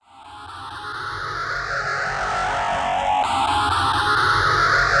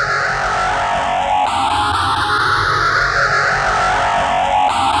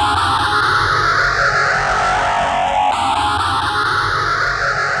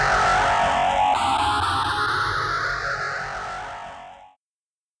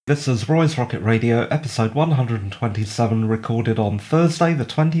This is Roy's Rocket Radio, episode 127, recorded on Thursday, the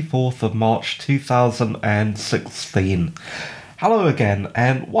 24th of March 2016. Hello again,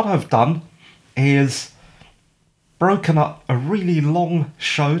 and what I've done is broken up a really long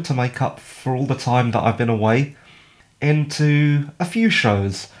show to make up for all the time that I've been away into a few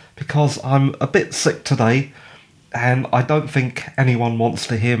shows, because I'm a bit sick today, and I don't think anyone wants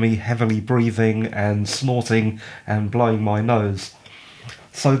to hear me heavily breathing and snorting and blowing my nose.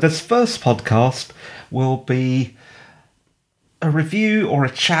 So this first podcast will be a review or a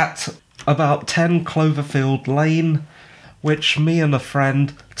chat about 10 Cloverfield Lane, which me and a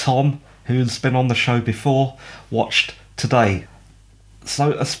friend, Tom, who's been on the show before, watched today.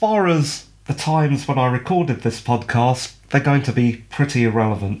 So as far as the times when I recorded this podcast, they're going to be pretty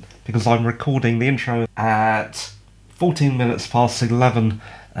irrelevant, because I'm recording the intro at 14 minutes past 11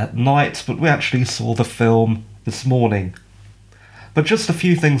 at night, but we actually saw the film this morning. But just a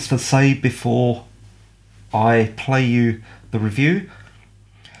few things to say before I play you the review.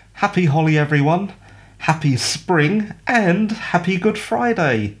 Happy Holly, everyone. Happy spring and happy Good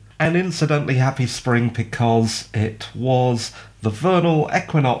Friday. And incidentally, happy spring because it was the vernal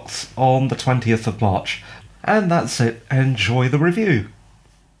equinox on the 20th of March. And that's it. Enjoy the review.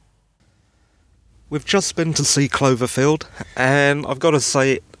 We've just been to see Cloverfield, and I've got to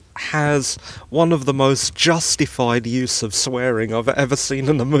say, it has one of the most justified use of swearing I've ever seen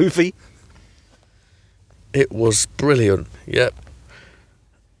in a movie. It was brilliant, yep.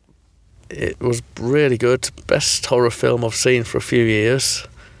 It was really good. Best horror film I've seen for a few years.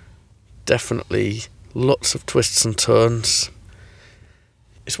 Definitely lots of twists and turns.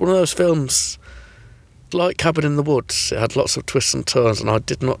 It's one of those films, like Cabin in the Woods. It had lots of twists and turns, and I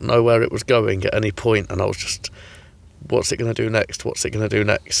did not know where it was going at any point, and I was just, what's it going to do next? What's it going to do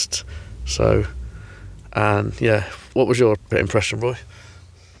next? So, and yeah, what was your impression, Roy?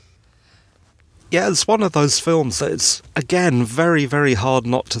 Yeah, it's one of those films that it's, again, very, very hard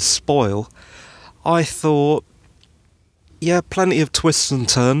not to spoil. I thought, yeah, plenty of twists and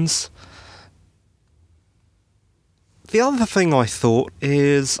turns. The other thing I thought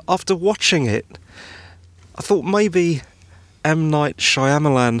is, after watching it, I thought maybe M. Night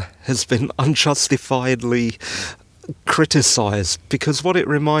Shyamalan has been unjustifiedly criticised, because what it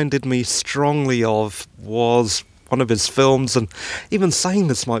reminded me strongly of was one of his films, and even saying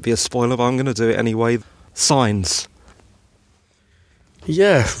this might be a spoiler, but I'm going to do it anyway, Signs.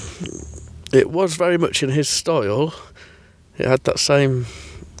 Yeah, it was very much in his style. It had that same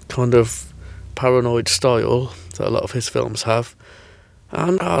kind of paranoid style that a lot of his films have.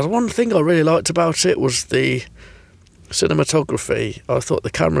 And one thing I really liked about it was the cinematography. I thought the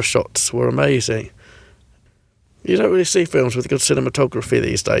camera shots were amazing. You don't really see films with good cinematography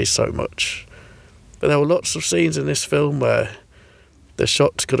these days so much. But there were lots of scenes in this film where the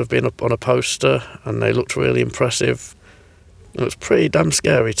shots could have been up on a poster and they looked really impressive. And it was pretty damn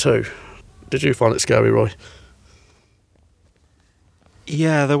scary too. Did you find it scary, Roy?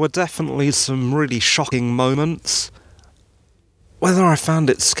 Yeah, there were definitely some really shocking moments. Whether I found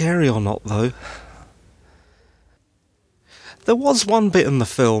it scary or not, though. There was one bit in the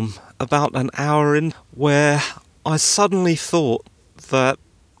film, about an hour in, where I suddenly thought that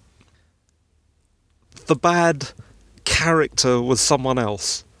the bad character was someone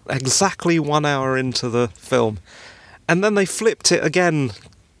else. Exactly 1 hour into the film. And then they flipped it again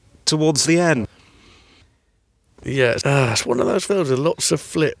towards the end. Yeah, it's one of those films with lots of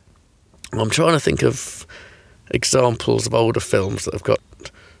flip. I'm trying to think of examples of older films that have got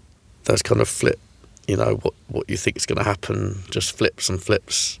those kind of flip, you know, what you think is going to happen, just flips and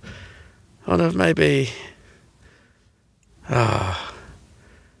flips. I don't know, maybe...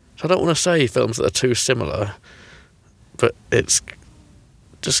 So I don't want to say films that are too similar, but it's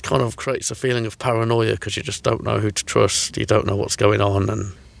just kind of creates a feeling of paranoia because you just don't know who to trust, you don't know what's going on,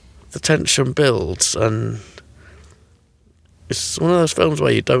 and the tension builds, and it's one of those films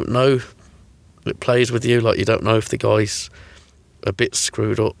where you don't know, it plays with you, like you don't know if the guy's a bit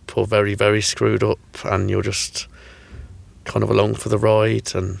screwed up or very, very screwed up, and you're just kind of along for the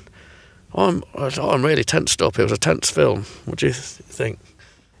ride, and I'm really tensed up. It was a tense film. What do you think?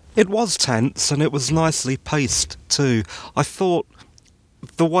 It was tense, and it was nicely paced too. I thought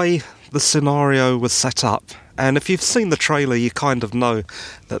the way the scenario was set up, and if you've seen the trailer you kind of know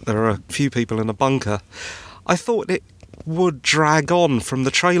that there are a few people in a bunker, I thought it would drag on from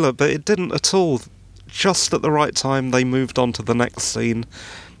the trailer, but it didn't at all. Just at the right time they moved on to the next scene.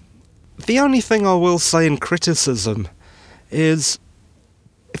 The only thing I will say in criticism is,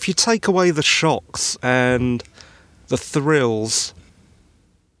 if you take away the shocks and the thrills,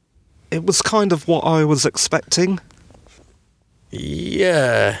 it was kind of what I was expecting.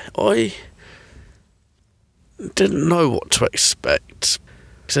 Yeah, I didn't know what to expect.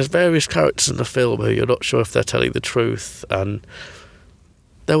 There's various characters in the film who you're not sure if they're telling the truth, and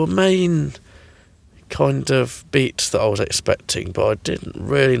there were main kind of beats that I was expecting, but I didn't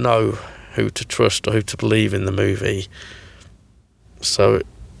really know who to trust or who to believe in the movie. So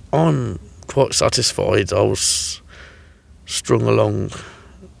I'm quite satisfied. I was strung along,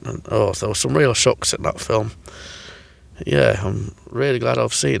 and there were some real shocks in that film. Yeah, I'm really glad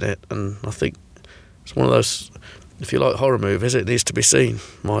I've seen it, and I think it's one of those, if you like horror movies, it needs to be seen, in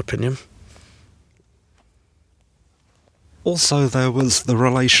my opinion. Also, there was the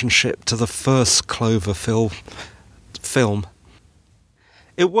relationship to the first Cloverfield film.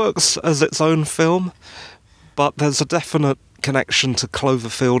 It works as its own film, but there's a definite connection to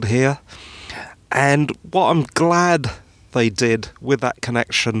Cloverfield here. And what I'm glad they did with that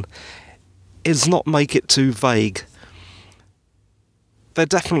connection is not make it too vague. They're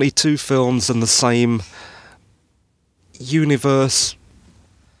definitely two films in the same universe.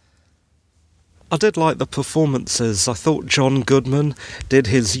 I did like the performances. I thought John Goodman did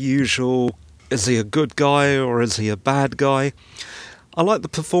his usual, is he a good guy or is he a bad guy? I like the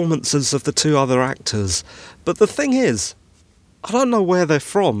performances of the two other actors. But the thing is, I don't know where they're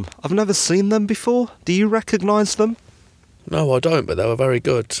from. I've never seen them before. Do you recognise them? No, I don't, but they were very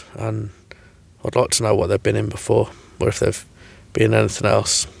good, and I'd like to know what they've been in before, or if they've been anything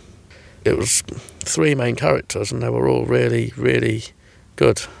else. It was three main characters, and they were all really, really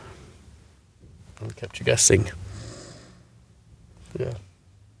good. And kept you guessing. Yeah.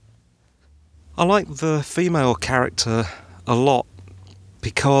 I like the female character a lot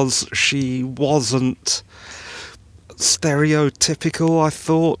because she wasn't stereotypical, I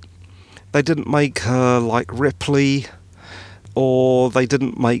thought. They didn't make her like Ripley, or they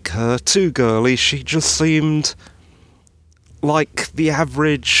didn't make her too girly. She just seemed like the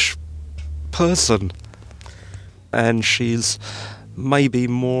average person. And she's maybe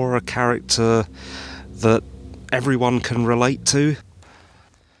more a character that everyone can relate to.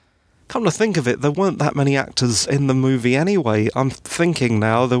 Come to think of it, there weren't that many actors in the movie anyway. I'm thinking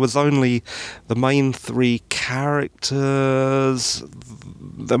now, there was only the main three characters.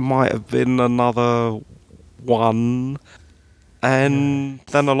 There might have been another one. And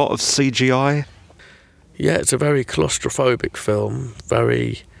then a lot of CGI. Yeah, it's a very claustrophobic film,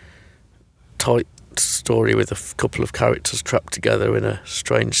 very tight story with a couple of characters trapped together in a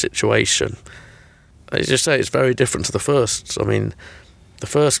strange situation. As you say, it's very different to the first. I mean, the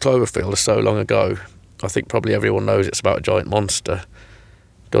first Cloverfield is so long ago, I think probably everyone knows it's about a giant monster,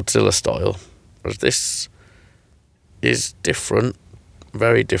 Godzilla style. Whereas this is different,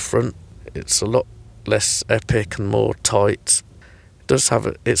 very different. It's a lot less epic and more tight. It does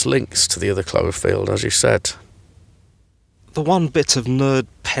have its links to the other Cloverfield, as you said. The one bit of nerd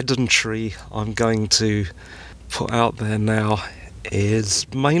pedantry I'm going to put out there now is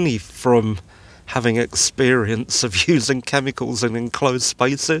mainly from having experience of using chemicals in enclosed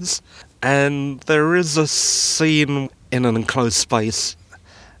spaces. And there is a scene in an enclosed space,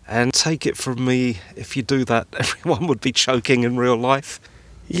 and take it from me, if you do that, everyone would be choking in real life.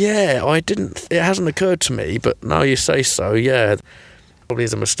 Yeah, it hasn't occurred to me, but now you say so, yeah, probably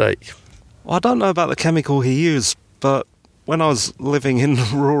is a mistake. Well, I don't know about the chemical he used, but when I was living in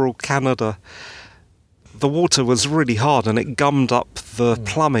rural Canada, the water was really hard and it gummed up the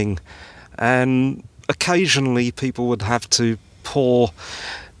plumbing, and occasionally people would have to pour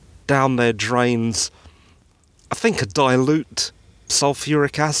down their drains, I think, a dilute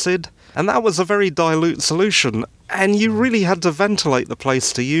sulfuric acid, and that was a very dilute solution, and you really had to ventilate the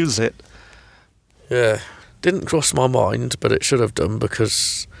place to use it. Yeah, didn't cross my mind, but it should have done,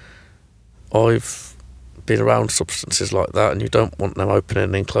 because I've been around substances like that and you don't want them open in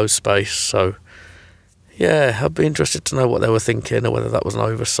an enclosed space. So yeah, I'd be interested to know what they were thinking, or whether that was an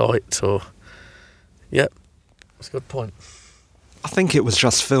oversight, or yep, that's a good point. I think it was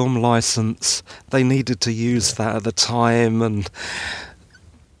just film license. They needed to use that at the time, and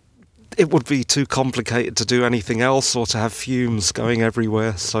it would be too complicated to do anything else or to have fumes going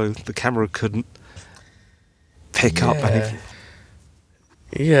everywhere, so the camera couldn't pick up anything.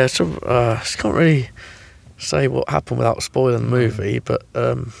 Yeah, so I can't really say what happened without spoiling the movie, but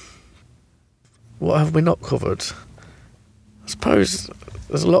what have we not covered? I suppose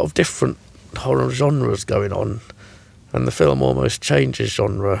there's a lot of different horror genres going on, and the film almost changes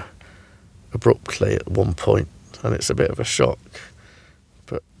genre abruptly at one point, and it's a bit of a shock.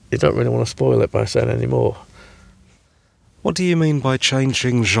 But you don't really want to spoil it by saying any more. What do you mean by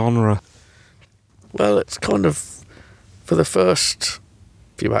changing genre? Well, it's kind of, for the first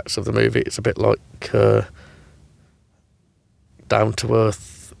few acts of the movie, it's a bit like down to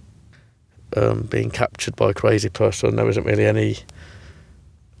earth, being captured by a crazy person. There isn't really any.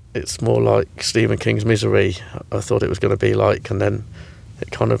 It's more like Stephen King's Misery. I thought it was going to be like, and then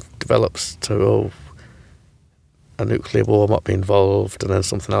it kind of develops to a nuclear war might be involved, and then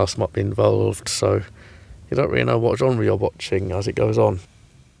something else might be involved. So you don't really know what genre you're watching as it goes on.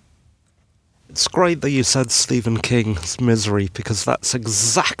 It's great that you said Stephen King's Misery, because that's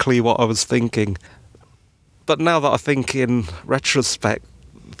exactly what I was thinking. But now that I think in retrospect,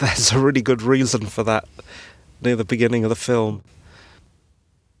 there's a really good reason for that near the beginning of the film.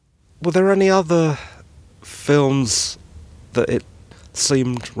 Were there any other films that it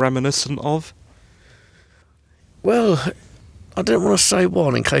seemed reminiscent of? Well, I didn't want to say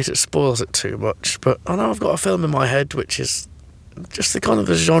one in case it spoils it too much, but I know I've got a film in my head which is just the kind of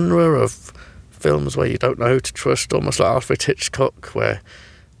the genre of films where you don't know who to trust, almost like Alfred Hitchcock, where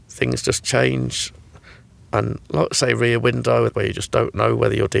things just change. And like, say, Rear Window, where you just don't know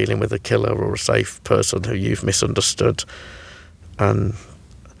whether you're dealing with a killer or a safe person who you've misunderstood. And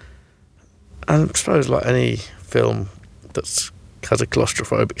I suppose like any film that has a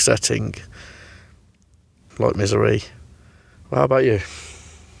claustrophobic setting, like Misery. Well, how about you?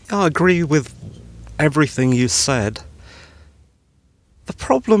 I agree with everything you said. The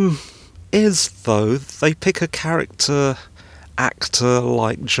problem is, though, they pick a character actor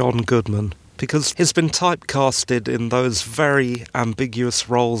like John Goodman, because he's been typecasted in those very ambiguous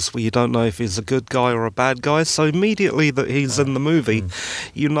roles where you don't know if he's a good guy or a bad guy, so immediately that he's in the movie,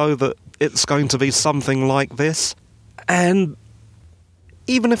 you know that it's going to be something like this. And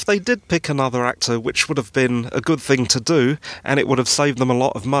even if they did pick another actor, which would have been a good thing to do, and it would have saved them a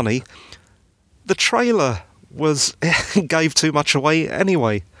lot of money, the trailer gave too much away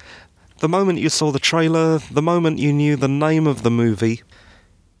anyway. The moment you saw the trailer, the moment you knew the name of the movie,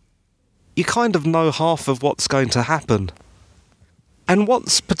 you kind of know half of what's going to happen. And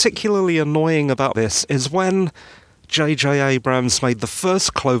what's particularly annoying about this is when J.J. Abrams made the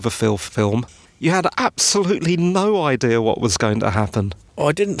first Cloverfield film, you had absolutely no idea what was going to happen.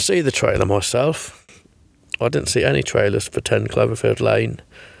 I didn't see the trailer myself. I didn't see any trailers for 10 Cloverfield Lane.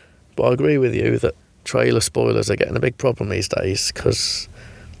 But I agree with you that trailer spoilers are getting a big problem these days, because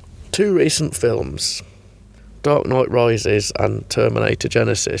two recent films, Dark Knight Rises and Terminator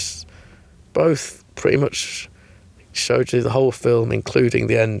Genesis, both pretty much showed you the whole film, including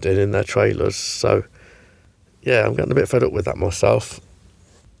the ending, in their trailers. So, yeah, I'm getting a bit fed up with that myself.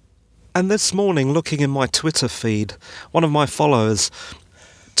 And this morning, looking in my Twitter feed, one of my followers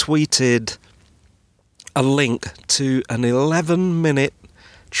tweeted a link to an 11-minute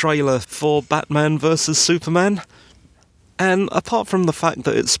trailer for Batman vs Superman. And apart from the fact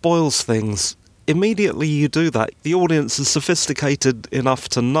that it spoils things, immediately you do that, the audience is sophisticated enough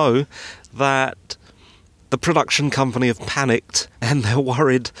to know that the production company have panicked and they're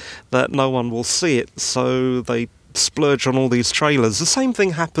worried that no one will see it, so they splurge on all these trailers. The same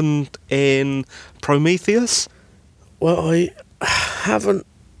thing happened in Prometheus. Well, I haven't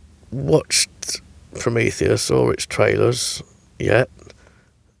watched Prometheus or its trailers yet,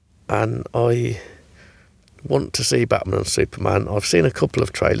 and I want to see Batman and Superman. I've seen a couple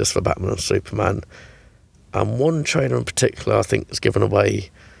of trailers for Batman and Superman, and one trailer in particular I think has given away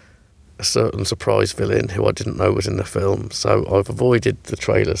a certain surprise villain who I didn't know was in the film, so I've avoided the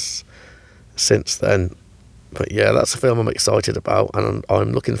trailers since then. But yeah, that's a film I'm excited about, and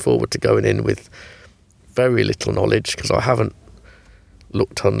I'm looking forward to going in with very little knowledge, because I haven't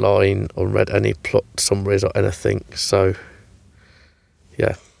looked online or read any plot summaries or anything, so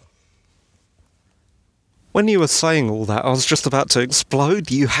yeah. When you were saying all that, I was just about to explode.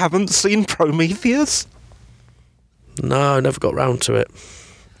 You haven't seen Prometheus? No, I never got round to it.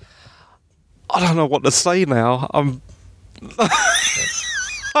 I don't know what to say now.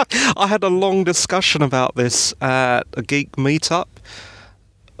 I had a long discussion about this at a geek meetup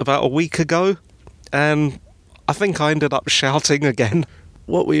about a week ago, and I think I ended up shouting again.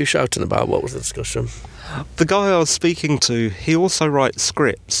 What were you shouting about? What was the discussion? The guy I was speaking to, he also writes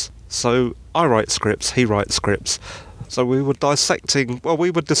scripts. So I write scripts, he writes scripts. So we were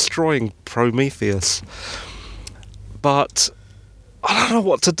we were destroying Prometheus. But I don't know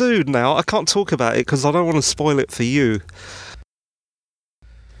what to do now. I can't talk about it because I don't want to spoil it for you.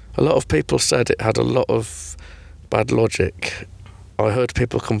 A lot of people said it had a lot of bad logic. I heard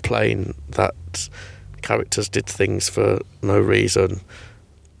people complain that characters did things for no reason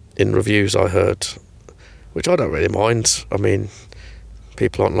in reviews I heard, which I don't really mind. I mean,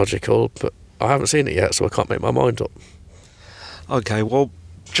 people aren't logical, but I haven't seen it yet, so I can't make my mind up. Okay, well,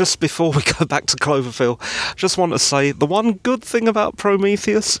 just before we go back to Cloverfield, I just want to say the one good thing about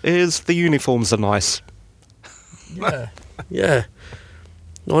Prometheus is the uniforms are nice. Yeah. Yeah.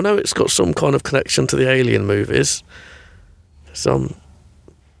 I know it's got some kind of connection to the Alien movies. I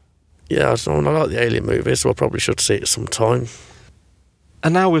like the Alien movies, so I probably should see it sometime.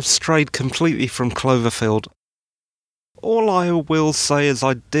 And now we've strayed completely from Cloverfield. All I will say is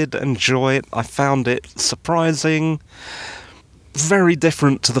I did enjoy it. I found it surprising, very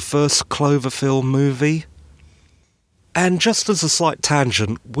different to the first Cloverfield movie. And just as a slight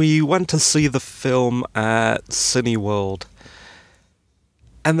tangent, we went to see the film at Cineworld.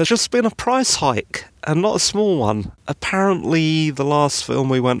 And there's just been a price hike, and not a small one. Apparently, the last film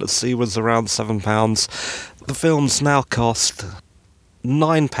we went to see was around £7. The films now cost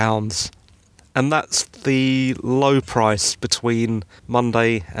 £9. And that's the low price between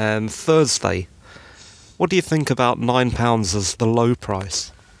Monday and Thursday. What do you think about £9 as the low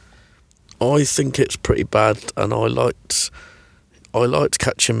price? I think it's pretty bad, and I liked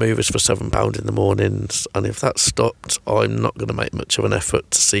catching movies for £7 in the mornings, and if that stopped, I'm not going to make much of an effort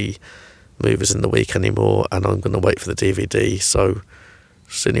to see movies in the week anymore, and I'm going to wait for the DVD, so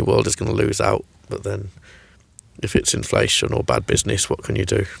Cineworld is going to lose out. But then, if it's inflation or bad business, what can you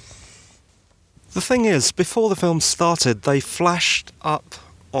do? The thing is, before the film started, they flashed up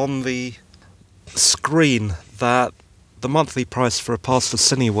on the screen that the monthly price for a pass for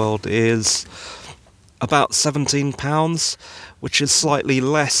Cineworld is about £17, which is slightly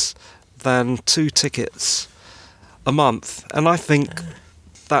less than 2 tickets a month. And I think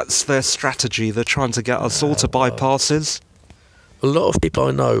that's their strategy. They're trying to get us all to buy passes. A lot of people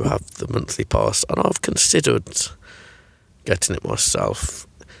I know have the monthly pass, and I've considered getting it myself.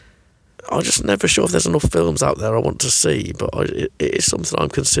 I'm just never sure if there's enough films out there I want to see, but it is something I'm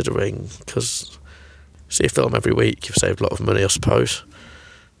considering, because see a film every week, you've saved a lot of money, I suppose.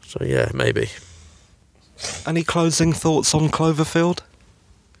 So yeah, maybe. Any closing thoughts on Cloverfield?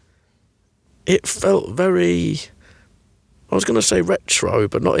 It felt very, I was going to say retro,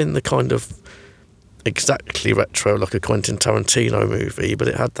 but not in the kind of exactly retro like a Quentin Tarantino movie, but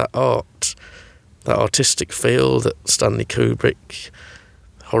it had that artistic feel that Stanley Kubrick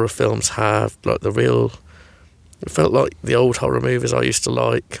horror films have, it felt like the old horror movies I used to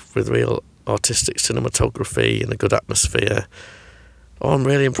like, with real artistic cinematography and a good atmosphere. I'm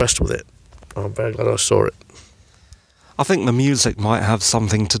really impressed with it. I'm very glad I saw it. I think the music might have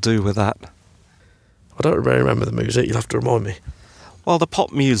something to do with that. I don't really remember the music, you'll have to remind me. Well, the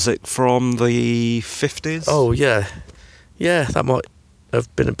pop music from the 50s. Oh, yeah. Yeah, that might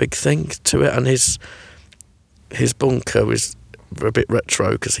have been a big thing to it, and his bunker was a bit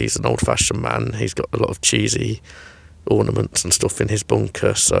retro because he's an old-fashioned man. He's got a lot of cheesy ornaments and stuff in his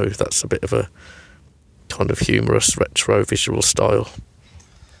bunker, so that's a bit of a kind of humorous retro visual style.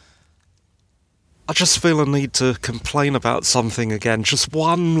 I just feel a need to complain about something again. Just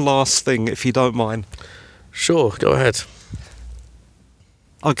one last thing, if you don't mind. Sure, go ahead.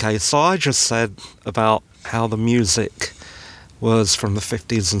 Okay, so I just said about how the music was from the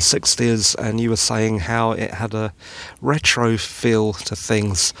 50s and 60s, and you were saying how it had a retro feel to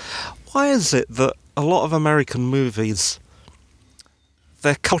things. Why is it that a lot of American movies,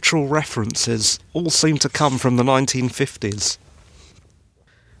 their cultural references all seem to come from the 1950s?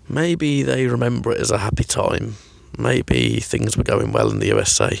 Maybe they remember it as a happy time. Maybe things were going well in the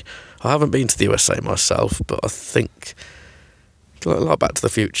USA. I haven't been to the USA myself, but I think, like Back to the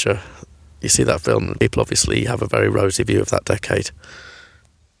Future, you see that film and people obviously have a very rosy view of that decade.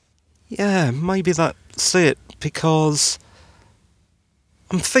 Yeah, maybe that's it, because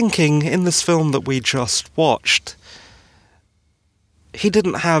I'm thinking in this film that we just watched, he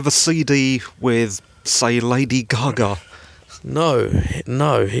didn't have a CD with, say, Lady Gaga. No,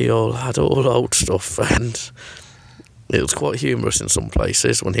 he had all old stuff, and it was quite humorous in some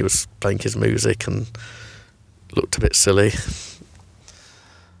places when he was playing his music and looked a bit silly.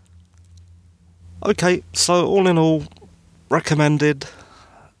 Okay, so all in all, recommended.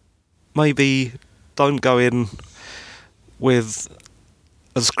 Maybe don't go in with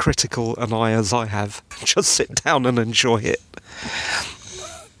as critical an eye as I have. Just sit down and enjoy it.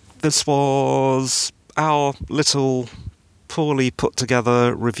 This was our little poorly put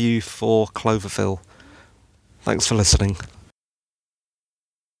together review for Cloverfield. Thanks for listening.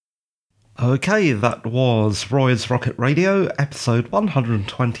 Okay, that was Roy's Rocket Radio, episode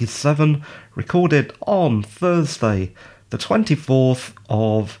 127, recorded on Thursday, the 24th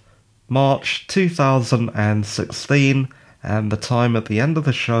of March 2016, and the time at the end of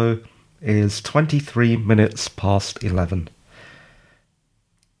the show is 23 minutes past 11.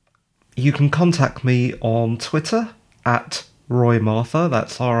 You can contact me on Twitter at Roy Martha,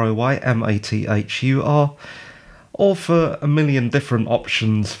 that's ROYMATHUR, or for a million different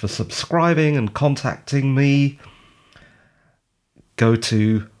options for subscribing and contacting me. go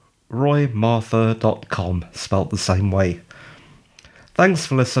to roymartha.com, spelt the same way. Thanks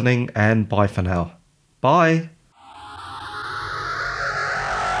for listening, and bye for now. Bye!